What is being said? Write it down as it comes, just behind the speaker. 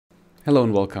Hello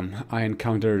and welcome. I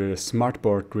encountered a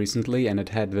Smartboard recently and it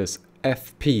had this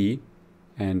FP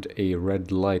and a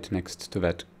red light next to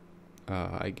that,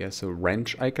 I guess a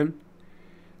wrench icon.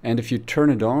 And if you turn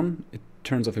it on, it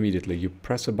turns off immediately. You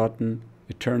press a button,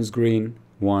 it turns green,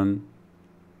 1,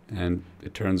 and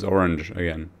it turns orange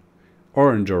again.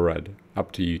 Orange or red,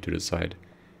 up to you to decide.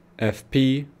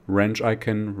 FP, wrench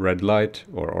icon, red light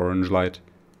or orange light,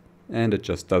 and it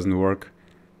just doesn't work.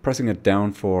 Pressing it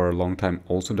down for a long time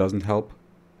also doesn't help,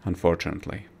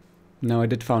 unfortunately. Now I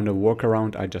did find a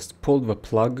workaround. I just pulled the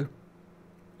plug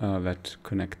that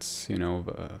connects, the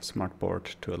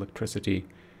smartboard to electricity,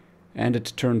 and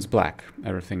it turns black.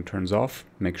 Everything turns off.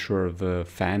 Make sure the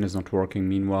fan is not working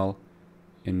meanwhile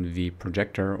in the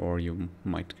projector, or you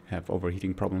might have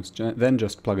overheating problems. Then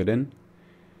just plug it in,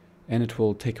 and it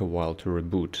will take a while to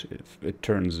reboot. It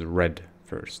turns red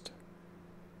first.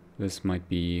 This might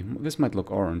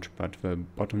look orange, but the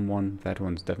bottom one, that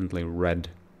one's definitely red.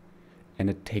 And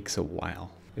it takes a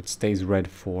while. It stays red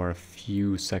for a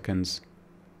few seconds.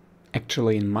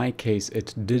 Actually, in my case,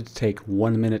 it did take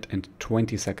 1 minute and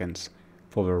 20 seconds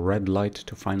for the red light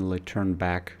to finally turn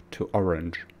back to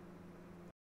orange.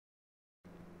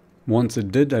 Once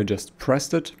it did, I just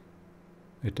pressed it.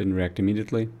 It didn't react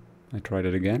immediately. I tried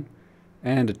it again.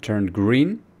 And it turned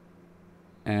green.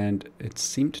 And it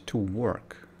seemed to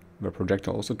work. The projector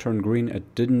also turned green.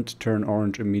 It didn't turn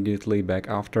orange immediately back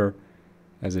after,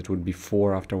 as it would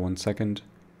before after 1 second.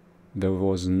 There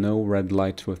was no red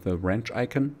light with the wrench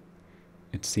icon.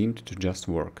 It seemed to just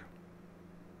work.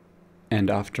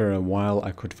 And after a while I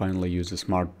could finally use the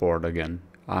Smartboard again.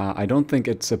 I don't think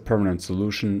it's a permanent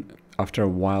solution. After a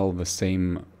while the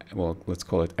same, well, let's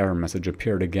call it error message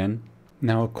appeared again.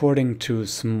 Now according to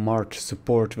Smart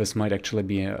Support, this might actually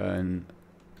be a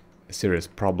serious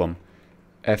problem.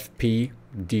 FP,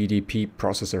 DDP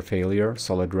processor failure,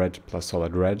 solid red plus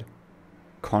solid red.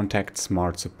 Contact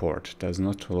Smart Support. Does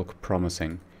not look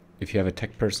promising. If you have a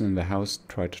tech person in the house,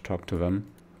 try to talk to them.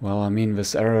 Well, I mean,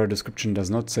 this error description does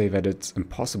not say that it's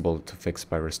impossible to fix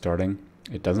by restarting.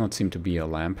 It does not seem to be a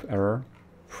lamp error.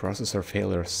 Processor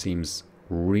failure seems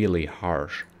really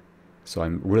harsh. So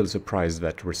I'm really surprised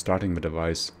that restarting the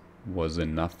device was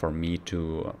enough for me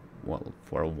to, well,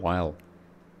 for a while,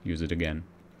 use it again.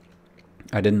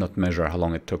 I did not measure how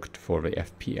long it took for the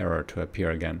FP error to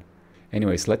appear again.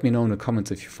 Anyways, let me know in the comments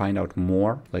if you find out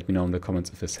more. Let me know in the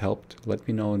comments if this helped. Let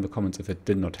me know in the comments if it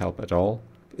did not help at all.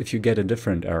 If you get a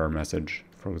different error message,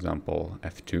 for example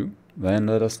F2, then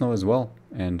let us know as well,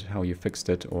 and how you fixed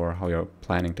it or how you're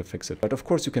planning to fix it. But of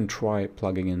course you can try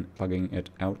plugging it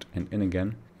out and in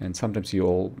again, and sometimes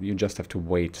you just have to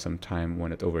wait some time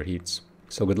when it overheats.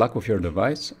 So good luck with your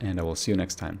device, and I will see you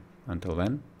next time. Until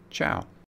then, ciao!